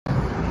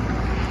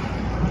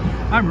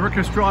I'm Rick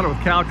Estrada with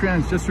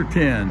Caltrans District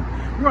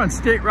 10. We're on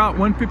State Route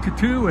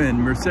 152 in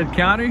Merced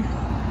County,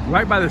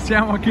 right by the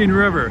San Joaquin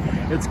River.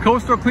 It's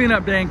Coastal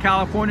Cleanup Day in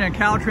California, and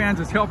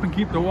Caltrans is helping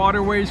keep the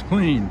waterways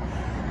clean,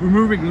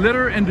 removing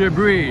litter and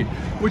debris,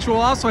 which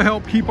will also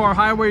help keep our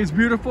highways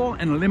beautiful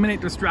and eliminate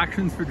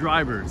distractions for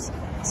drivers.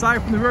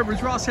 Aside from the rivers,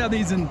 we also have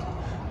these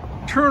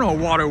internal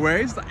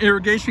waterways, the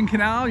irrigation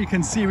canal. You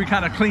can see we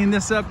kind of cleaned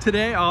this up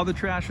today. All the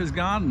trash is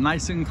gone,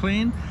 nice and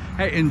clean.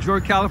 Hey,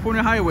 enjoy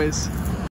California highways.